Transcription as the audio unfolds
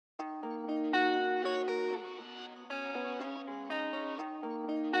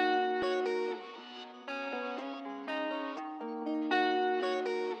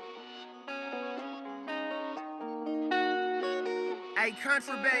Hey,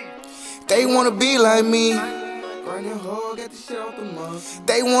 contraband. They wanna be like me. Grinding hard, got the shit out the mud.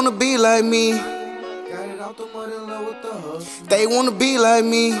 They wanna be like me. Got it out the mud in love with the hustle. They wanna be like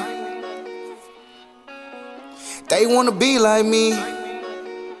me. They wanna be like me.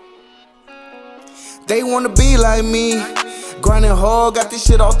 They wanna be like me. Grinding hard, got this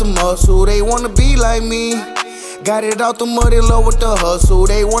shit off the muscle. They wanna be like me. Got it out the mud in love with the hustle.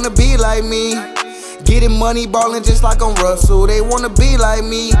 They wanna be like me. Getting money, ballin' just like I'm Russell. They wanna be like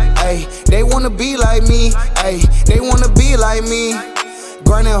me, ayy. They wanna be like me, ayy. They wanna be like me.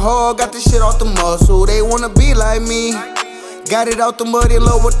 Grinding hard, got this shit off the muscle. They wanna be like me. Got it out the mud in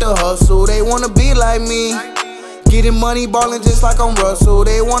love with the hustle. They wanna be like me. Getting money, ballin' just like I'm Russell.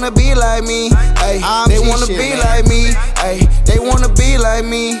 They wanna be like me, ayy. They wanna be like me, ayy. They wanna be like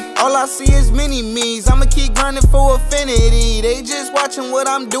me. All I see is mini me's. I'ma keep grinding for affinity. They just watching what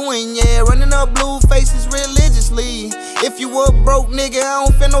I'm doing, yeah. Running up blue faces religiously. If you a broke nigga, I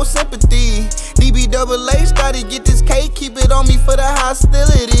don't feel no sympathy. DBAA gotta get this cake, keep it on me for the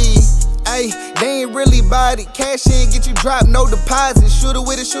hostility. Ayy, they ain't really body. Cash in, get you dropped, no deposit. Shooter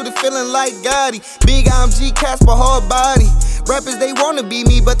with a shooter, feeling like Gotti. Big IMG Casper, hard body. Rappers, they wanna be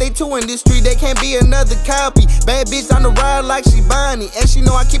me, but they too industry, they can't be another copy. Bad bitch on the ride like she Bonnie, and she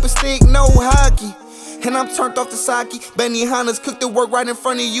know I keep a stick, no hockey. And I'm turned off the sake. Benny Hanna's cook the work right in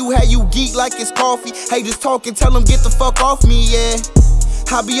front of you. How you geek like it's coffee. Haters talking, tell them get the fuck off me, yeah.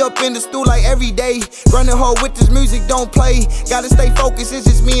 I be up in the stool like every day. Running hard with this music, don't play. Gotta stay focused, it's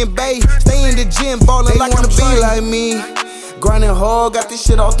just me and Bae. Stay in the gym, ballin' like I'm be like me. Grinding hard, got this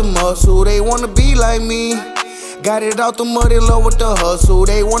shit off the muscle. They wanna be like me. Got it out the mud in love with the hustle.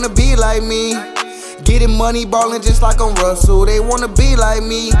 They wanna be like me. Getting money, ballin' just like I'm Russell. They wanna be like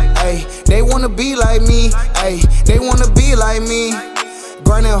me, ayy. They wanna be like me, ayy. They wanna be like me.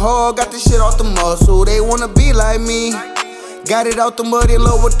 Grinding hard, got this shit off the muscle. They wanna be like me. Got it out the mud in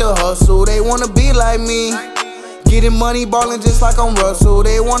love with the hustle. They wanna be like me. Getting money, ballin' just like I'm Russell.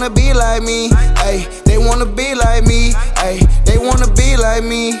 They wanna be like me, ayy. They wanna be like me, ayy. They wanna be like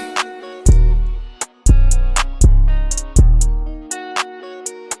me.